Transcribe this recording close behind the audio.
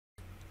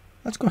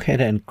let's go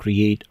ahead and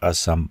create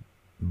some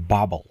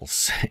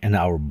bubbles in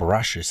our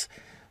brushes.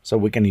 So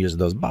we can use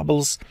those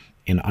bubbles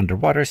in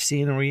underwater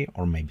scenery,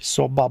 or maybe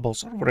soap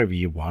bubbles, or whatever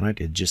you want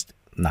it. It's just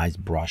a nice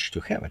brush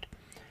to have it.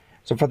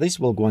 So for this,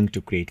 we're going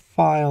to create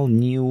file,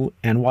 new,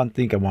 and one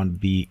thing I want to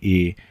be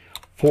a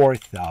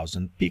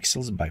 4000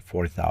 pixels by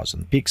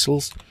 4000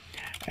 pixels.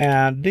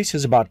 And this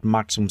is about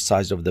maximum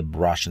size of the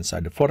brush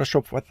inside the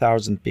Photoshop,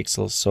 4000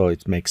 pixels. So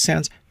it makes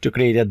sense to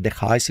create at the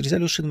highest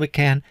resolution we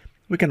can.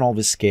 We can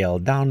always scale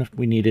down if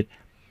we need it.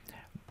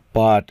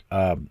 But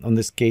on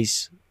this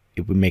case,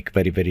 if we make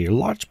very, very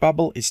large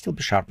bubble, it still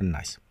be sharp and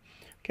nice.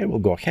 Okay, we'll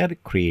go ahead,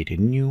 create a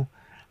new,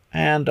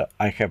 and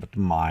I have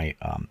my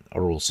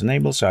rules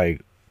enabled, so I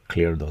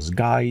clear those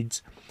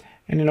guides.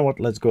 And you know what,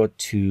 let's go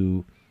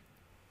to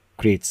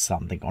create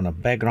something on a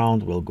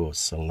background. We'll go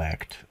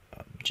select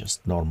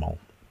just normal.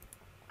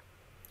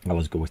 Now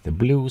let's go with the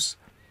blues,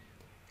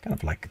 kind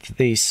of like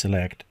this,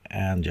 select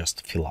and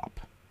just fill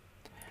up.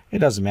 It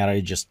doesn't matter,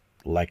 it's just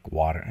like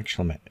water,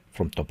 actually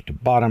from top to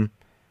bottom.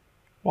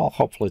 Well,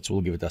 hopefully it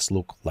will give us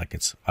look like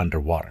it's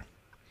underwater.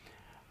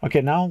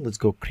 Okay, now let's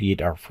go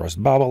create our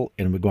first bubble,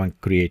 and we're going to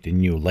create a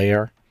new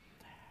layer.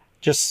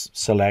 Just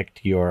select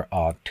your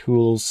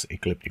tools,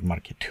 ecliptic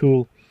marquee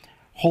tool,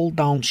 hold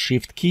down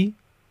shift key,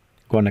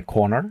 go in a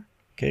corner,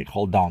 okay,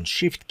 hold down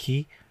shift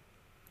key,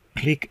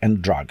 click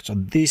and drag. So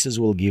this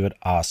will give it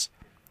us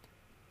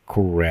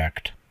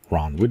correct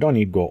round. We don't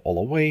need to go all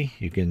the way.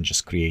 You can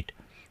just create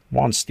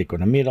one stick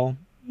on the middle,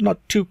 not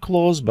too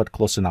close, but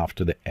close enough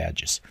to the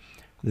edges.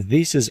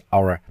 This is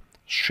our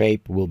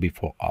shape, will be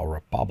for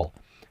our bubble.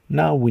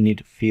 Now we need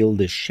to fill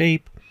the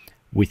shape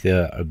with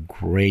a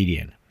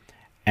gradient.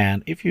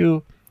 And if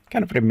you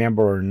kind of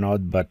remember or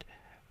not, but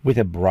with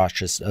the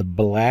brushes,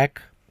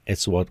 black,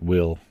 it's what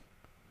will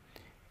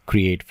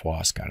create for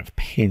us kind of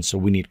paint. So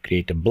we need to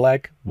create a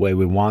black where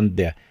we want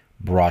the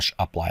brush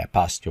apply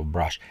opacity of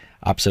brush.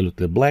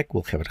 Absolutely black,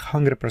 we'll have it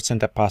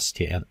 100%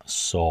 opacity and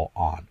so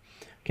on.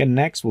 Okay,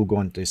 next we're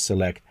going to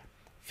select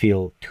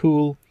fill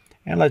tool,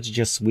 and let's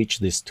just switch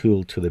this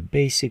tool to the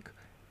basic.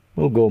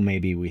 We'll go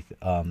maybe with,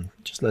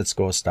 just let's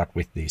go start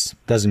with this.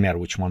 Doesn't matter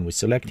which one we're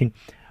selecting.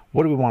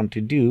 What we want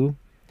to do,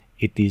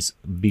 it is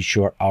be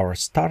sure our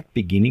start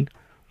beginning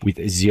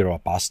with 0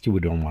 opacity. We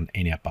don't want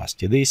any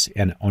opacity this,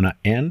 and on an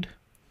end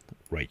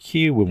right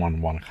here we want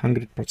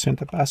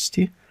 100%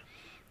 opacity.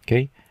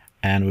 Okay,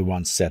 and we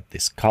want to set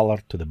this color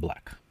to the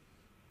black.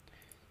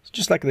 So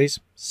just like this,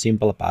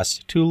 simple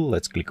opacity tool.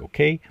 Let's click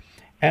OK,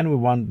 and we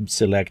want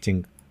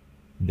selecting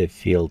the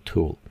fill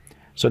tool.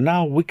 So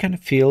now we can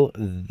fill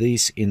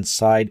this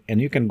inside,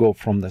 and you can go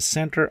from the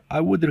center.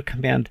 I would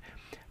recommend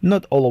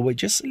not all the way,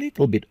 just a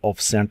little bit off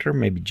center,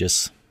 maybe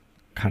just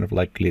kind of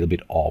like a little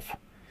bit off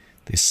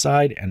this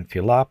side, and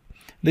fill up.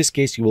 In this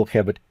case, you will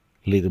have it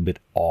a little bit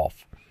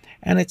off,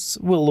 and it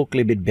will look a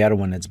little bit better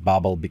when it's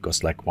bubble,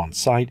 because like one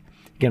side.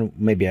 Again,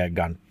 maybe I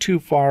gone too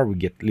far. We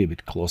get a little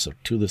bit closer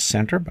to the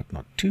center, but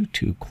not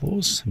too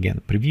close.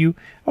 Again, preview.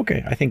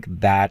 Okay, I think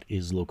that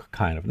is look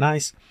kind of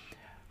nice.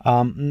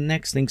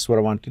 Next things what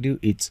I want to do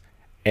is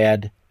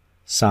add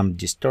some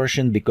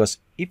distortion, because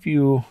if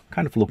you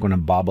kind of look on a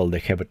bubble, they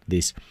have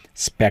this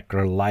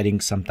spectral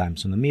lighting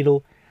sometimes in the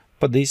middle.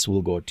 But this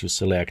will go to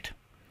select,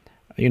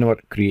 you know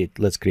what,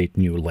 let's create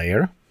new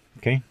layer.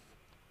 Okay,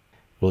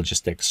 we'll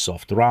just take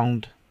soft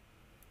round.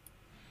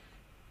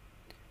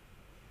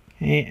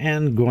 Okay,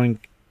 and going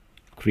to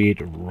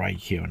create right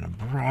here on a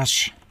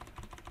brush.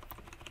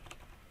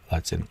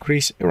 Let's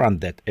increase around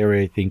that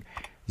area, I think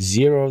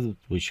 0,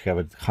 which have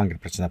a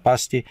 100%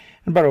 opacity.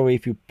 And by the way,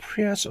 if you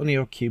press on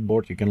your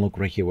keyboard, you can look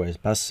right here where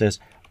it says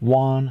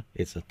 1,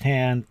 it's a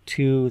 10,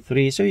 2,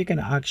 3. So you can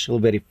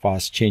actually very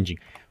fast changing.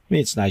 I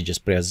mean, it's nice,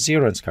 just press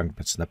 0 and it's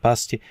 100%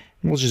 opacity.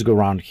 And we'll just go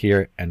around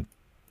here and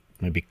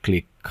maybe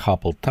click a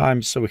couple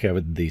times. So we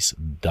have this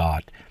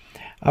dot.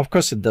 Of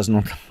course, it does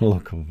not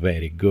look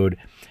very good.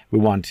 We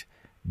want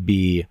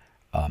be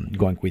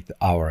going with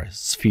our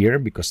sphere,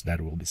 because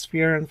that will be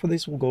sphere. And for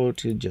this, we'll go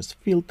to just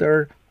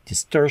filter,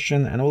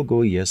 distortion, and we'll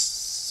go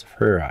yes,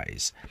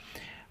 spherize.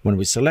 When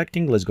we're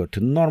selecting, let's go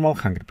to normal,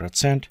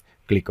 100%,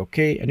 click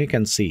OK, and you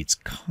can see it's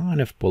kind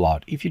of pull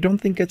out. If you don't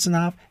think it's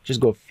enough,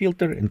 just go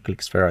filter and click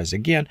spherize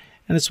again,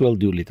 and this will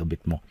do a little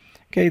bit more.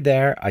 Okay,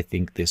 there, I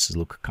think this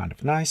look kind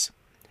of nice.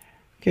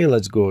 Okay,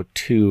 let's go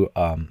to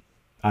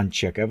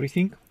uncheck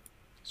everything.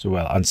 So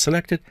well,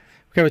 unselected.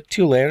 We have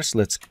 2 layers.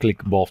 Let's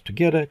click both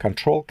together.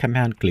 Control,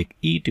 Command, click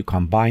E to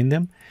combine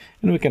them,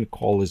 and we can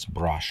call this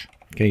brush.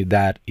 Okay,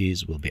 that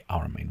will be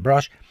our main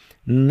brush.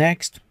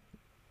 Next,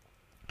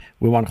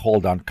 we want to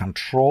hold down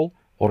Control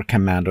or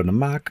Command on the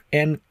Mac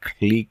and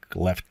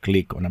left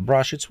click on a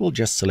brush. It will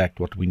just select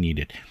what we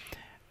needed.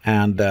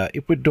 And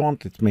if we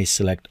don't, it may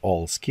select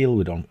all scale.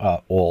 We don't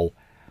all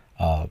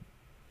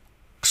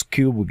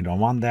cube. We don't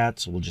want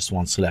that, so we'll just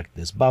want to select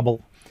this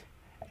bubble.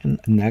 And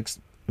next,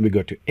 we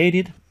go to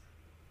Edit,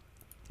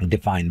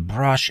 Define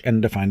Brush,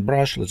 and Define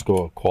Brush. Let's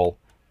go call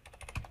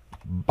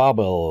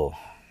Bubble,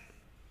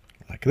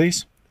 like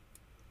this.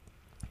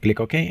 Click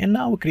OK, and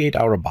now we create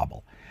our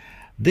bubble.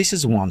 This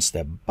is one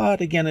step, but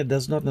again, it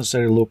does not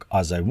necessarily look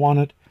as I want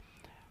it,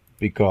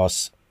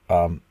 because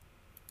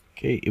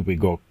okay, if we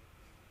go,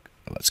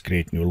 let's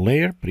create new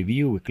layer,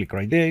 preview, we click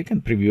right there, you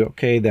can preview.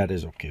 Okay, that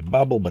is okay,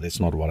 bubble, but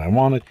it's not what I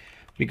wanted,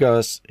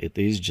 because it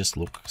is just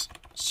looks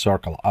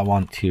circle. I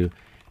want to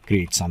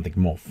create something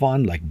more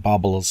fun, like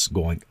bubbles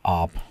going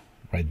up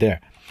right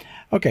there.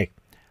 Okay,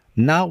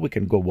 now we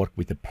can go work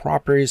with the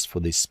properties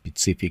for this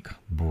specific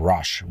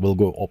brush. We'll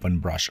go open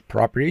brush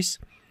properties,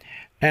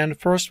 and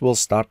first we'll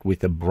start with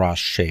the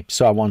brush shape.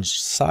 So I want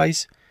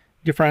size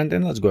different,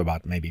 and let's go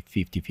about maybe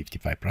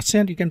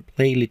 50-55%. You can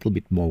play a little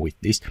bit more with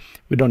this.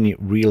 We don't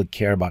really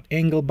care about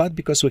angle, but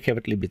because we have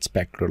a little bit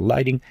spectral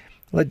lighting,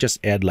 let's just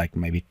add like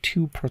maybe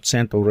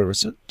 2% or whatever,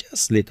 so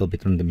just a little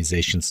bit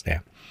randomizations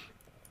there.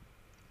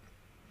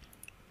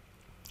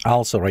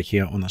 Also right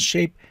here on the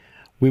shape,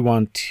 we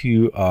want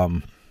to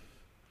I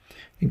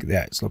think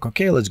that's look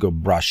okay. Let's go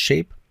brush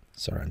shape,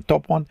 sorry, on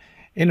top one,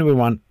 and we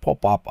want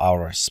pop up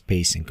our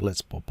spacing.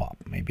 Let's pop up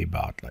maybe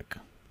about like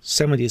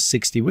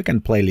 70-60. We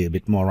can play a little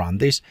bit more on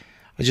this.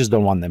 I just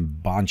don't want them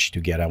bunched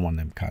together. I want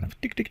them kind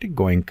of tick tick tick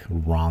going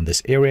around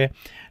this area.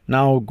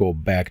 Now go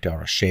back to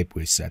our shape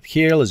we set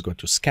here. Let's go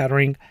to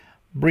scattering,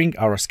 bring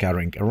our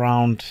scattering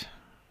around.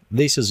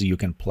 This is, you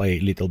can play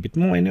a little bit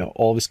more, and you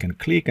always can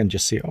click and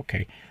just say,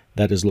 okay,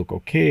 that is look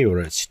okay, or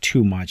it's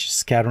too much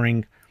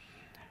scattering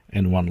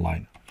in one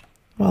line.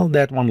 Well,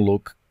 that one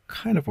look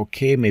kind of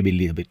okay, maybe a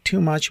little bit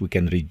too much. We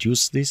can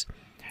reduce this.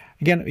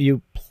 Again,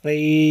 you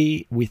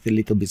play with a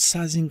little bit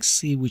sizing,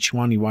 see which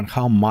one you want,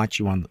 how much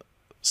you want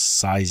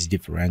size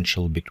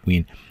differential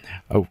between.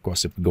 Of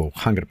course, if we go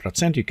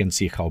 100%, you can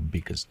see how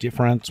big is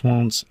different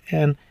ones,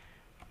 and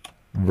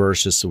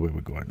versus where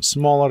we're going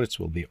smaller, it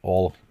will be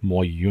all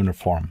more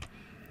uniform.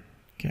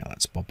 Okay,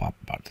 let's pop up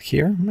about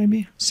here,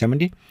 maybe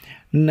 70.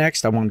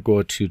 Next, I want to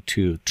go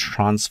to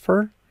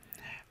transfer.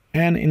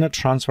 And in a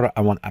transfer,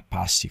 I want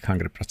opacity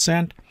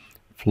 100%,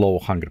 flow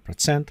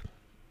 100%.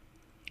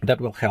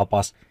 That will help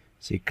us,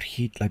 see,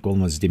 create like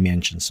almost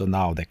dimensions. So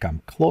now they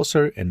come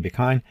closer and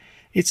behind.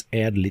 It's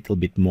add a little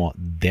bit more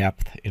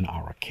depth in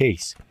our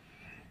case.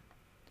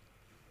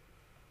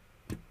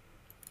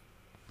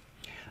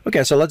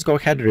 Okay, so let's go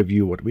ahead and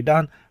review what we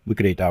done. We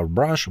create our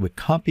brush, we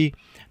copy.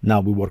 Now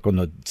we work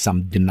on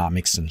some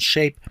dynamics and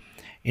shape.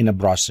 In a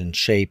brush and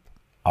shape,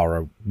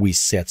 we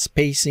set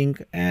spacing,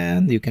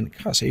 and you can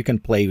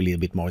play a little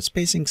bit more with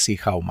spacing, see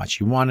how much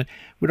you want it.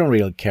 We don't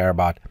really care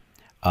about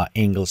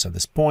angles at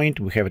this point.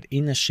 We have it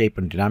in a shape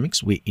and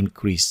dynamics. We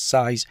increase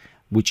size,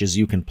 which is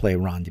you can play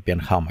around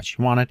depending how much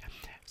you want it.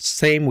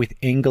 Same with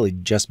angle,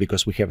 just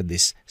because we have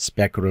this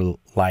spectral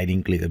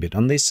lighting a little bit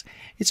on this,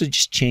 it's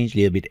just change a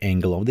little bit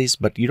angle of this,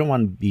 but you don't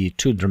want to be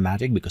too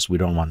dramatic because we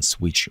don't want to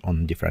switch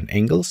on different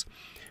angles.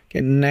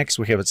 Okay, next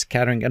we have it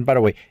scattering, and by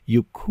the way,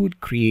 you could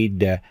create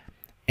the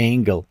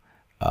angle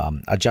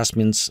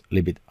adjustments a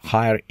little bit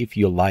higher if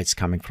your light's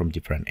coming from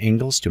different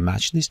angles to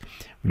match this.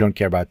 We don't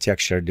care about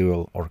texture,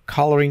 dual, or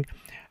coloring.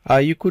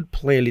 You could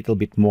play a little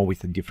bit more with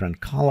the different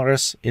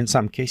colors. In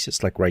some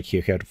cases, like right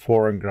here, had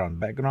foreground,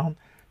 background.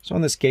 So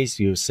in this case,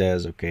 you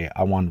says, okay,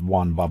 I want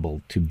one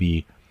bubble to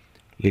be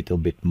a little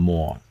bit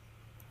more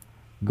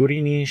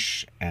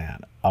greenish,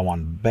 and I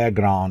want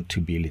background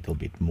to be a little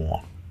bit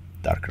more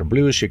darker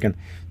bluish. You can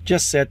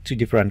just set two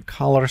different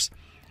colors,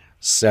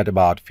 set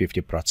about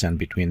 50%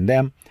 between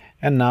them.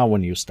 And now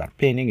when you start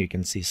painting, you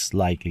can see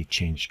slightly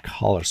changed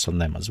colors on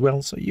them as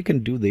well. So you can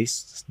do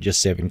this,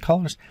 just saving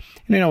colors.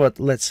 And you know what,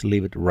 let's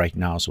leave it right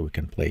now so we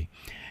can play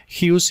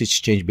hues. It's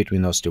changed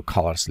between those two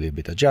colors, a little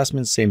bit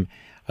adjustment, same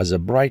as a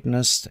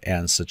brightness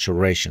and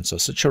saturation. So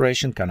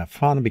saturation kind of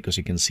fun because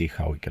you can see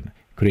how we can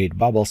create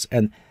bubbles,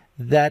 and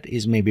that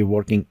is maybe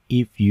working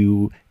if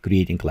you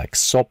creating like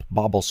soap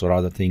bubbles or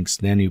other things.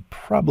 Then you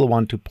probably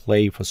want to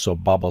play for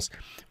soap bubbles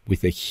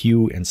with a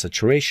hue and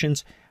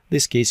saturations.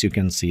 This case, you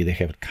can see they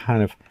have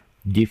kind of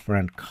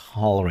different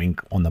coloring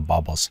on the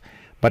bubbles,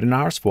 but in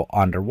ours for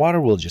underwater,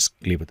 we'll just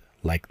leave it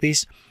like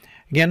this.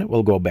 Again,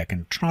 we'll go back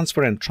and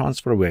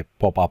transfer, we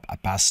pop up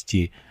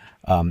opacity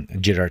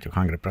jitter to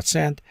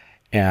 100%,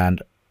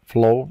 and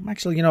flow,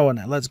 actually, you know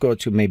what, let's go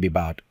to maybe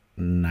about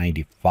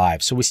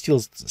 95. So we're still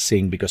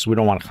seeing, because we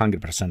don't want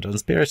 100%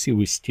 transparency,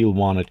 we still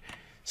want to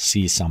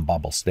see some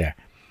bubbles there.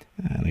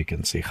 And you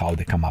can see how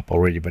they come up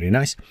already, very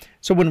nice.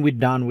 So when we're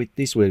done with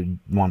this, we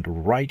want to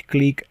right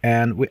click,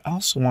 and we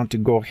also want to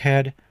go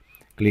ahead,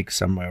 click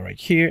somewhere right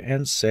here,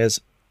 and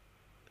says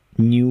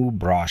new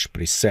brush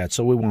preset.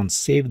 So we want to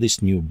save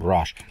this new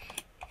brush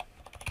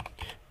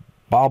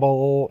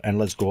bubble, and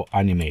let's go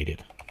animate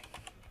it.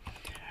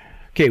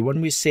 Okay,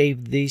 when we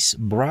save this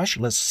brush,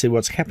 let's see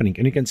what's happening.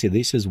 And you can see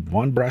this is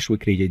one brush we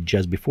created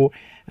just before,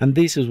 and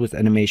this is with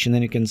animation.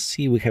 And you can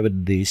see we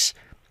have this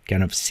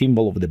kind of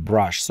symbol of the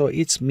brush. So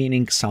it's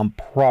meaning some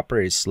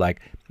properties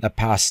like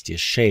opacity,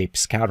 shape,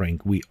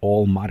 scattering, we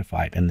all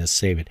modified and then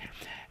save it.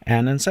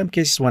 And in some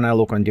cases, when I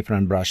look on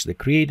different brushes they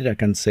created, I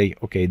can say,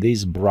 okay,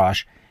 this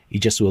brush, it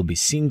just will be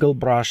single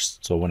brush.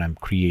 So when I'm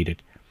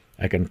created,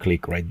 I can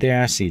click right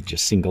there, see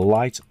just single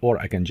lights, or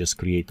I can just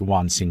create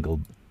one single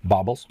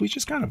bubbles, which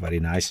is kind of very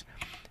nice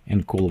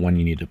and cool when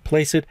you need to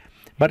place it.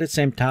 But at the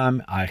same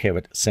time, I have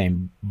it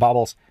same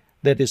bubbles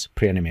that is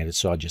pre-animated,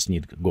 so I just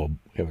need to go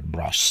have a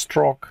brush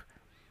stroke,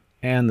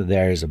 and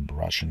there is a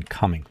brush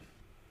incoming.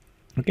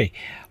 Okay,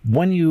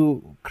 when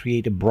you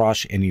create a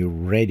brush and you're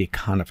ready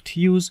kind of to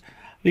use,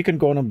 you can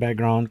go on a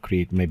background,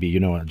 create maybe, you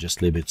know, just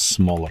a little bit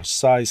smaller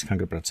size,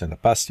 100%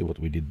 opacity, what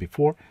we did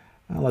before.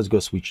 Let's go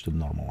switch to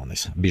normal on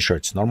this. Be sure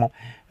it's normal,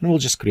 and we'll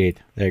just create,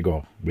 there you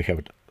go. We have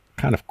it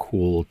kind of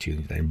cool to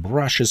the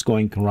brushes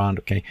going around.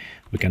 Okay,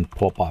 we can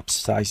pop up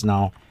size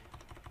now.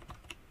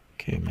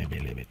 Okay, maybe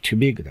a little bit too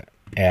big.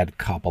 Add a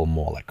couple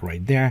more like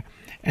right there,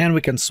 and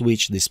we can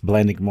switch this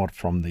blending mode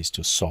from this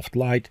to soft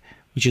light,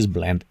 which is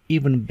blend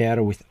even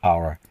better with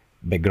our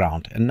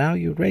background. And now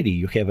you're ready.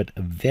 You have it,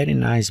 a very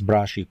nice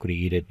brush you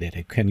created that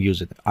you can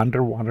use it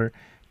underwater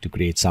to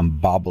create some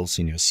bubbles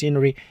in your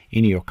scenery,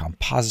 in your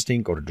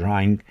compositing or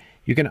drawing.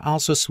 You can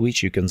also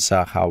switch, you can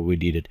see how we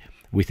did it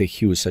with a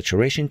hue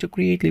saturation to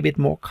create a little bit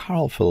more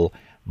colorful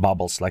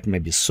bubbles, like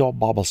maybe soap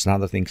bubbles and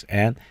other things,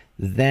 and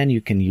then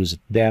you can use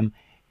them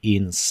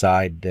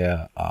inside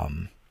the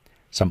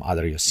some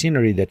other your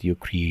scenery that you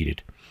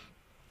created,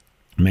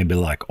 maybe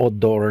like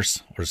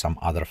outdoors or some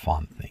other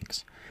fun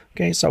things.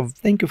 Okay, so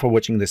thank you for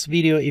watching this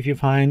video. If you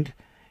find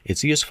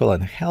it's useful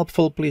and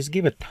helpful, please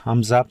give it a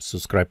thumbs up,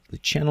 subscribe to the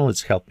channel.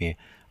 It's helped me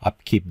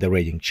keep the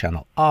rating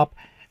channel up,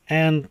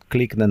 and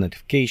click the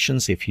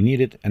notifications if you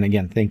need it. And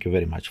again, thank you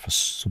very much for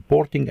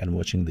supporting and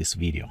watching this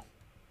video.